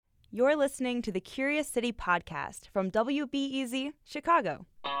You're listening to the Curious City podcast from WBEZ Chicago.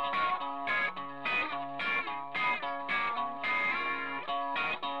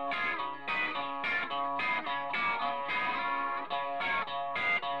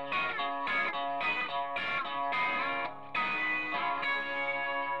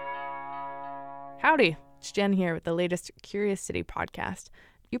 Howdy, it's Jen here with the latest Curious City podcast.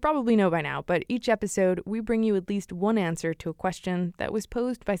 You probably know by now, but each episode we bring you at least one answer to a question that was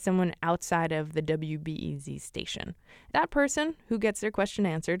posed by someone outside of the WBEZ station. That person who gets their question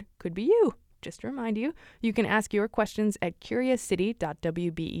answered could be you. Just to remind you, you can ask your questions at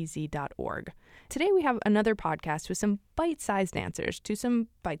curiouscity.wbez.org. Today we have another podcast with some bite-sized answers to some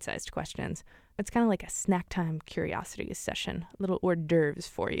bite-sized questions. It's kind of like a snack time curiosity session, little hors d'oeuvres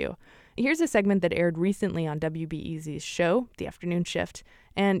for you. Here's a segment that aired recently on WBEZ's show, The Afternoon Shift.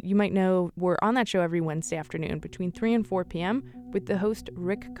 And you might know we're on that show every Wednesday afternoon between 3 and 4 p.m. with the host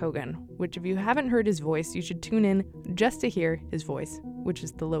Rick Kogan, which if you haven't heard his voice, you should tune in just to hear his voice, which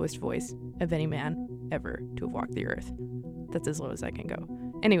is the lowest voice of any man ever to have walked the earth. That's as low as I can go.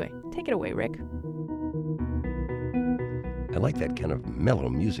 Anyway, take it away, Rick. I like that kind of mellow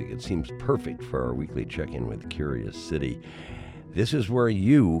music. It seems perfect for our weekly check-in with Curious City. This is where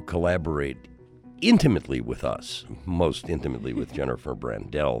you collaborate intimately with us, most intimately with Jennifer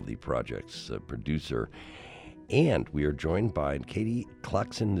Brandel, the project's producer. And we are joined by Katie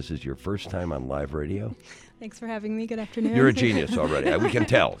Clarkson. This is your first time on live radio. Thanks for having me. Good afternoon. You're a genius already. We can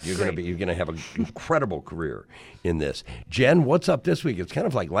tell. You're going to have an incredible career in this. Jen, what's up this week? It's kind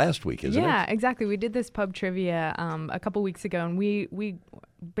of like last week, isn't it? Yeah, exactly. We did this pub trivia a couple weeks ago, and we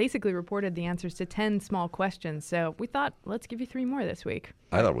basically reported the answers to 10 small questions. So we thought, let's give you 3 more this week.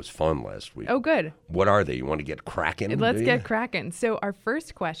 I thought it was fun last week. Oh, good. What are they? You want to get cracking? Let's get cracking. So our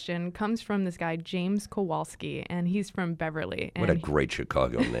first question comes from this guy, James Kowalski, and he's from Beverly. What a great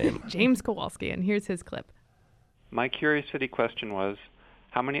Chicago name. James Kowalski, and here's his clip. My Curious City question was,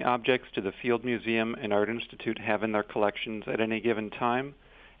 how many objects do the Field Museum and Art Institute have in their collections at any given time,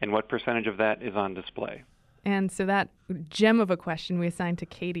 and what percentage of that is on display? And so that gem of a question we assigned to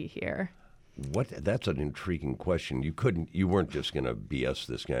Katie here. That's an intriguing question. You weren't just going to BS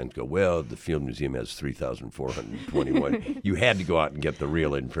this guy and go, well, the Field Museum has 3,421. You had to go out and get the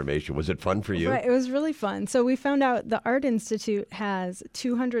real information. Was it fun for you? Right, it was really fun. So we found out the Art Institute has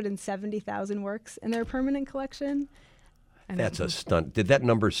 270,000 works in their permanent collection. That's a stun. Did that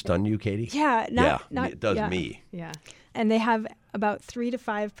number stun you, Katie? Yeah. It does me. Yeah. And they have about 3 to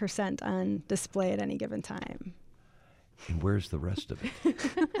 5% on display at any given time. And where's the rest of it?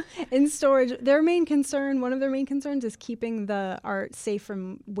 In storage. One of their main concerns is keeping the art safe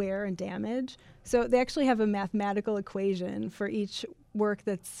from wear and damage. So they actually have a mathematical equation for each work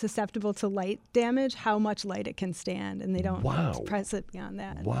that's susceptible to light damage, how much light it can stand, and they don't press it beyond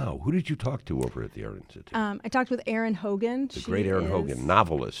that. Wow. Who did you talk to over at the Art Institute? I talked with Erin Hogan. The great Erin Hogan,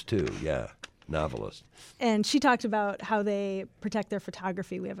 novelist too, yeah. Novelist. And she talked about how they protect their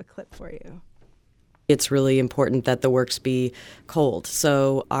photography. We have a clip for you. It's really important that the works be cold.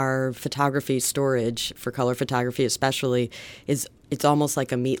 So our photography storage, for color photography especially, it's almost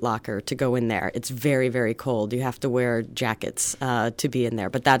like a meat locker to go in there. It's very, very cold. You have to wear jackets to be in there.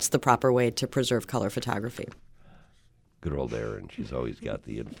 But that's the proper way to preserve color photography. Good old Erin. She's always got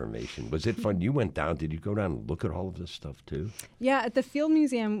the information. Was it fun? You went down. Did you go down and look at all of this stuff, too? Yeah, at the Field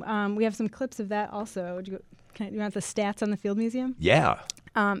Museum, we have some clips of that also. Do you want the stats on the Field Museum? Yeah.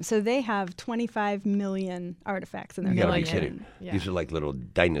 So they have 25 million artifacts in their collection. collection. You gotta be kidding. Yeah. These are like little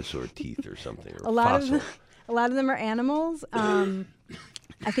dinosaur teeth or something, or a lot of them are animals.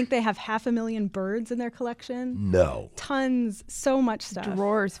 I think they have 500,000 birds in their collection. No. Tons, so much stuff.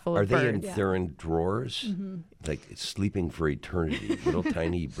 Drawers full of birds. They're in drawers? Mm-hmm. Like sleeping for eternity, little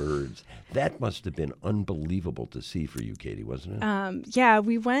tiny birds. That must have been unbelievable to see for you, Katie, wasn't it? Yeah,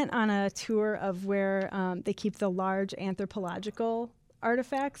 we went on a tour of where they keep the large anthropological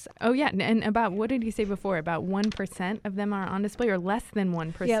artifacts. Oh, yeah. And about, what did he say before? About 1% of them are on display, or less than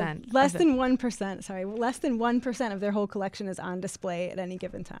 1%? Yeah, less than 1%. Sorry. Less than 1% of their whole collection is on display at any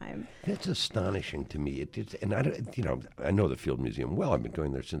given time. That's astonishing to me. And I know the Field Museum well. I've been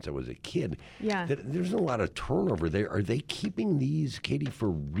going there since I was a kid. Yeah. There's a lot of turnover there. Are they keeping these, Katie,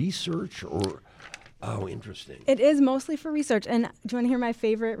 for research or... Oh, interesting. It is mostly for research. And do you want to hear my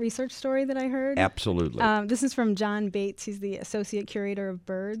favorite research story that I heard? Absolutely. This is from John Bates. He's the associate curator of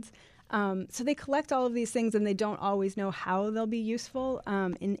birds. So they collect all of these things, and they don't always know how they'll be useful.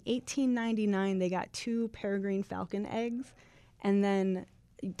 In 1899, they got 2 peregrine falcon eggs. And then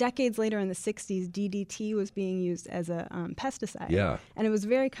decades later in the 60s, DDT was being used as a pesticide. Yeah. And it was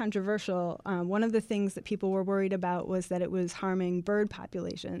very controversial. One of the things that people were worried about was that it was harming bird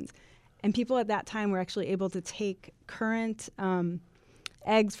populations. And people at that time were actually able to take current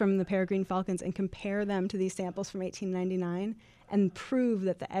eggs from the peregrine falcons and compare them to these samples from 1899 and prove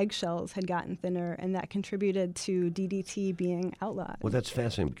that the eggshells had gotten thinner, and that contributed to DDT being outlawed. Well, that's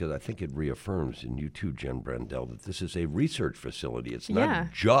fascinating because I think it reaffirms in you too, Jen Brandel, that this is a research facility. It's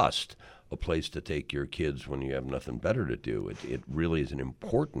not just a place to take your kids when you have nothing better to do. It really is an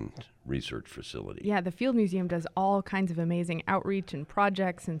important research facility. Yeah, the Field Museum does all kinds of amazing outreach and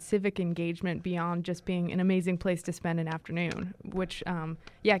projects and civic engagement beyond just being an amazing place to spend an afternoon, which,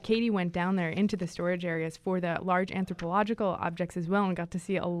 Katie went down there into the storage areas for the large anthropological objects as well and got to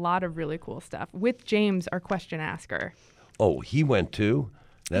see a lot of really cool stuff with James, our question asker. Oh, he went too?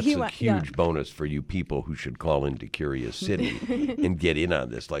 That's a huge bonus for you people who should call into Curious City and get in on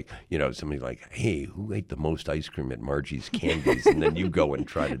this. Like, somebody like, hey, who ate the most ice cream at Margie's Candies? And then you go and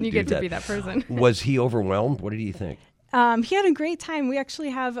try to do that. You get to be that person. Was he overwhelmed? What did you think? He had a great time. We actually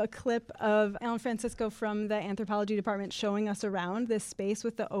have a clip of Alan Francisco from the anthropology department showing us around this space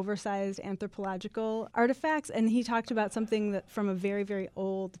with the oversized anthropological artifacts. And he talked about something that from a very, very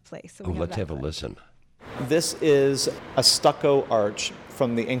old place. So let's have a listen. This is a stucco arch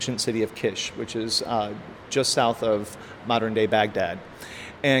from the ancient city of Kish, which is just south of modern-day Baghdad.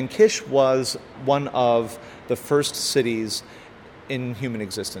 And Kish was one of the first cities in human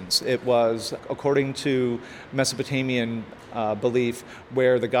existence. It was, according to Mesopotamian belief,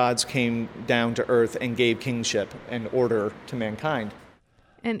 where the gods came down to earth and gave kingship and order to mankind.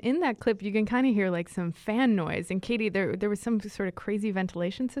 And in that clip, you can kind of hear like some fan noise. And Katie, there was some sort of crazy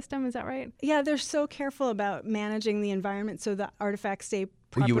ventilation system. Is that right? Yeah, they're so careful about managing the environment so the artifacts stay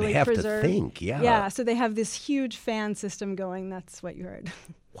properly you would have preserved. To think, yeah. Yeah, so they have this huge fan system going. That's what you heard.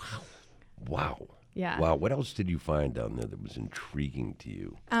 Wow. Yeah. Wow. What else did you find down there that was intriguing to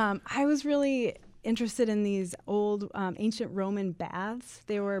you? I was really interested in these old ancient Roman baths.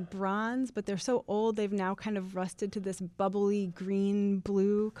 They were bronze, but they're so old they've now kind of rusted to this bubbly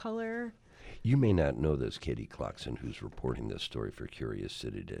green-blue color. You may not know this, Katie Clarkson, who's reporting this story for Curious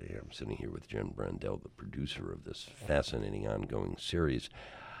City today. I'm sitting here with Jen Brandel, the producer of this fascinating ongoing series.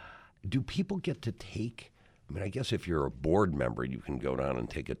 Do people get to take, I guess if you're a board member, you can go down and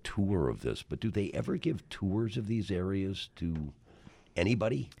take a tour of this, but do they ever give tours of these areas to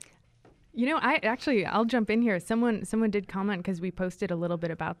anybody? I'll jump in here. Someone did comment because we posted a little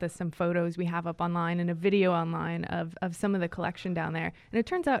bit about this, some photos we have up online and a video online of some of the collection down there. And it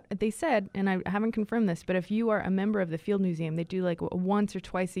turns out, they said, and I haven't confirmed this, but if you are a member of the Field Museum, they do like a once or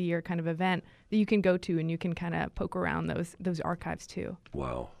twice a year kind of event that you can go to and you can kind of poke around those archives too.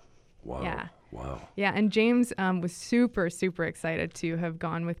 Wow. Yeah. Wow. Yeah, and James was super, super excited to have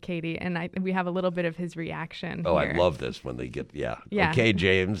gone with Katie, and we have a little bit of his reaction Oh, here. I love this when they get, Yeah. Okay,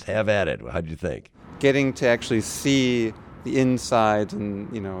 James, have at it. How'd you think? Getting to actually see the insides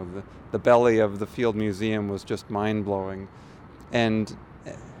and, the belly of the Field Museum was just mind-blowing. And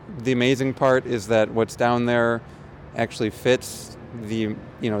the amazing part is that what's down there actually fits the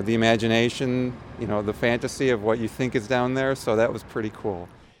imagination, the fantasy of what you think is down there, so that was pretty cool.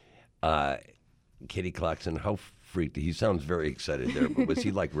 Katie Clarkson, how freaked? He sounds very excited there, but was he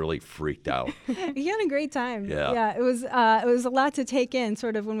like really freaked out? He had a great time. Yeah. It was a lot to take in.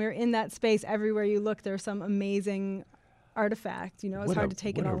 Sort of when we were in that space, everywhere you look, there's some amazing artifact. It was hard to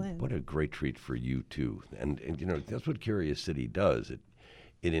take it all in. What a great treat for you too, and that's what Curious City does.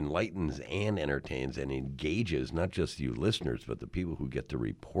 It enlightens and entertains and engages not just you listeners, but the people who get to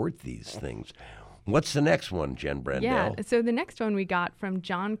report these things. What's the next one, Jen Brandel? Yeah, so the next one we got from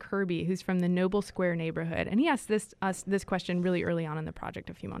John Kirby, who's from the Noble Square neighborhood. And he asked us this question really early on in the project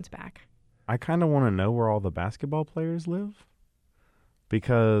a few months back. I kind of want to know where all the basketball players live,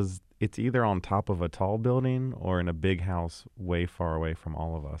 because it's either on top of a tall building or in a big house way far away from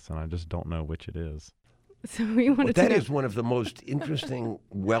all of us, and I just don't know which it is. So we wanted to That know. is one of the most interesting,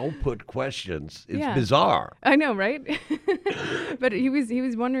 well-put questions. It's Yeah. bizarre. I know, right? But he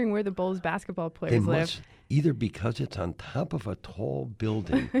was wondering where the Bulls basketball players live. Either because it's on top of a tall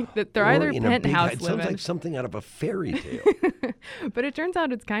building, That they're or either in a big penthouse It sounds living. like something out of a fairy tale. But it turns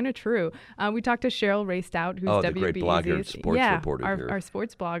out it's kind of true. We talked to Cheryl Ray Stout, who's Oh, the WBEZ's great blogger, sports reporter here. our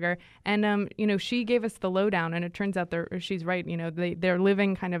sports blogger, and she gave us the lowdown. And it turns out she's right. They're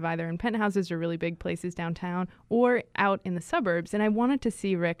living kind of either in penthouses or really big places downtown, or out in the suburbs. And I wanted to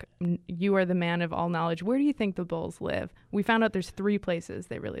see, Rick, you are the man of all knowledge. Where do you think the Bulls live? We found out there's 3 places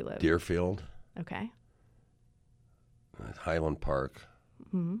they really live. Deerfield, Okay. Highland Park,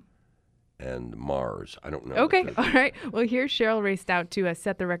 Mm-hmm. and Mars. I don't know. Okay, all right. Well, here's Cheryl raced out to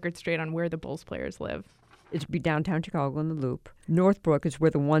set the record straight on where the Bulls players live. It'd be downtown Chicago in the Loop. Northbrook is where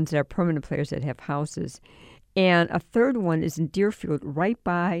the ones that are permanent players that have houses. And a third one is in Deerfield, right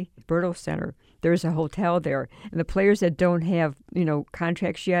by Berto Center. There's a hotel there. And the players that don't have,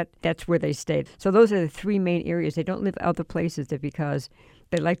 contracts yet, that's where they stay. So those are the three main areas. They don't live other places because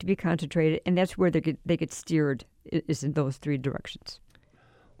they like to be concentrated, and that's where they get steered, is in those three directions.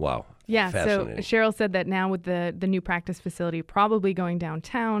 Wow. Yeah, so Cheryl said that now with the new practice facility probably going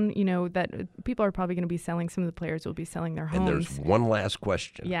downtown, that people are probably going to be selling, some of the players will be selling their homes. And there's one last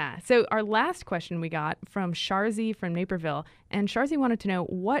question. Yeah, so our last question we got from Sharzy from Naperville, and Sharzy wanted to know,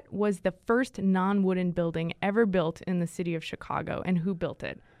 what was the first non-wooden building ever built in the city of Chicago, and who built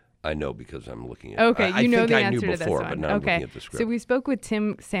it? I know because I'm looking at it. Okay, I know think the I answer knew to before, this one. But now I'm looking at the script. So we spoke with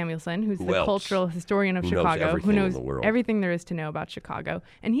Tim Samuelson, who's the cultural historian of Chicago, who knows everything there is to know about Chicago.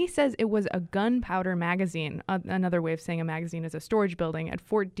 And he says it was a gunpowder magazine, another way of saying a magazine is a storage building, at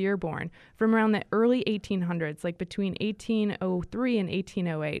Fort Dearborn from around the early 1800s, like between 1803 and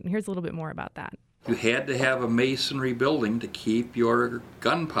 1808. And here's a little bit more about that. You had to have a masonry building to keep your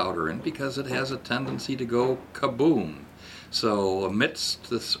gunpowder in because it has a tendency to go kaboom. So amidst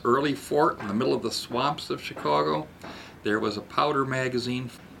this early fort in the middle of the swamps of Chicago, there was a powder magazine.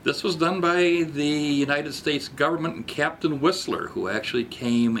 This was done by the United States government and Captain Whistler, who actually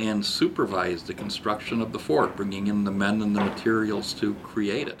came and supervised the construction of the fort, bringing in the men and the materials to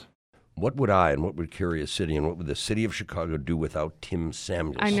create it. What would I and what would Curious City and what would the city of Chicago do without Tim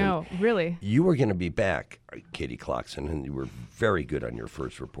Samuelson? I know, really. You were going to be back, Katie Clarkson, and you were very good on your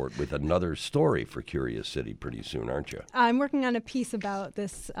first report with another story for Curious City pretty soon, aren't you? I'm working on a piece about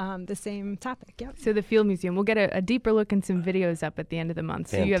this, the same topic, yep. So the Field Museum, we'll get a deeper look and some videos up at the end of the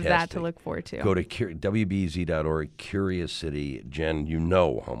month. Fantastic. So you have that to look forward to. Go to WBEZ.org, Curious City. Jen, you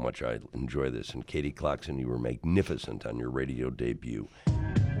know how much I enjoy this. And Katie Clarkson, you were magnificent on your radio debut.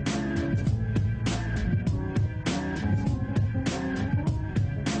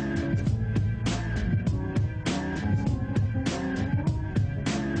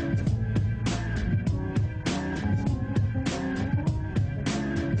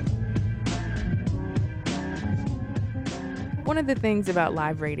 One of the things about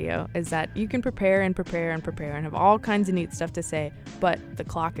live radio is that you can prepare and have all kinds of neat stuff to say, but the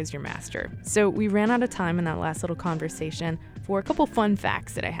clock is your master. So we ran out of time in that last little conversation for a couple fun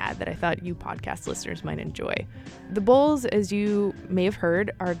facts that I had that I thought you podcast listeners might enjoy. The Bulls, as you may have heard,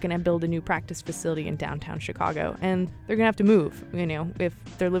 are going to build a new practice facility in downtown Chicago, and they're going to have to move. If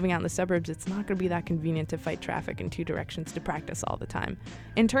they're living out in the suburbs, it's not going to be that convenient to fight traffic in two directions to practice all the time.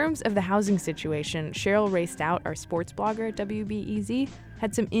 In terms of the housing situation, Cheryl raced out, our sports blogger at WBEZ,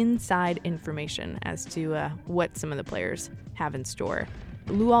 had some inside information as to what some of the players have in store.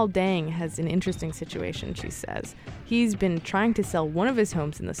 Luol Deng has an interesting situation, she says. He's been trying to sell one of his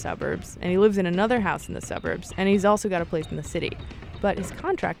homes in the suburbs, and he lives in another house in the suburbs, and he's also got a place in the city. But his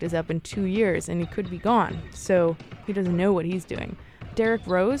contract is up in 2 years, and he could be gone, so he doesn't know what he's doing. Derek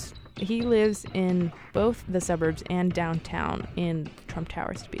Rose, he lives in both the suburbs and downtown, in Trump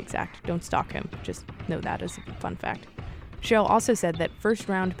Towers to be exact. Don't stalk him, just know that as a fun fact. Cheryl also said that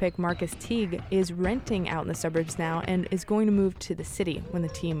first-round pick Marcus Teague is renting out in the suburbs now and is going to move to the city when the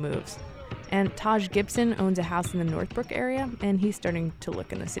team moves. And Taj Gibson owns a house in the Northbrook area, and he's starting to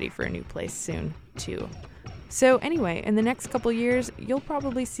look in the city for a new place soon, too. So anyway, in the next couple years, you'll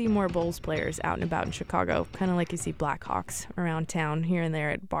probably see more Bulls players out and about in Chicago, kind of like you see Blackhawks around town here and there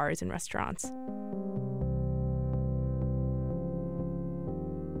at bars and restaurants.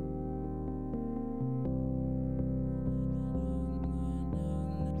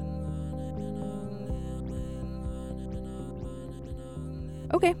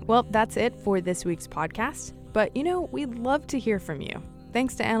 Okay, well, that's it for this week's podcast. But, we'd love to hear from you.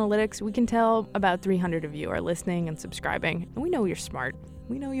 Thanks to analytics, we can tell about 300 of you are listening and subscribing. And we know you're smart.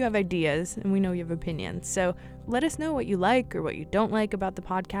 We know you have ideas, and we know you have opinions. So let us know what you like or what you don't like about the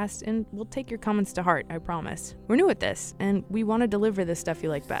podcast, and we'll take your comments to heart, I promise. We're new at this, and we want to deliver the stuff you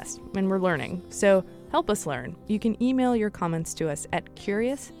like best, and we're learning. So help us learn. You can email your comments to us at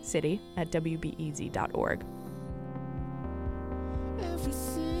curiouscity@wbez.org.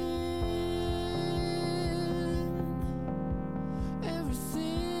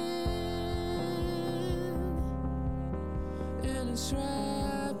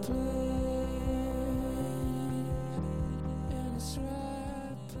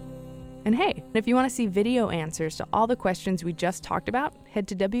 And hey, if you want to see video answers to all the questions we just talked about, head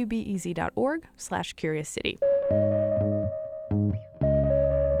to wbez.org/curiouscity.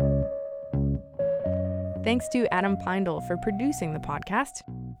 Thanks to Adam Peindl for producing the podcast.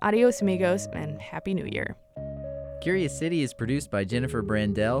 Adios, amigos, and Happy New Year. Curious City is produced by Jennifer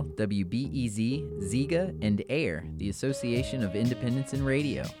Brandel, WBEZ, Ziga, and AIR, the Association of Independents in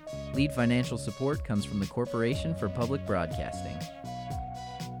Radio. Lead financial support comes from the Corporation for Public Broadcasting.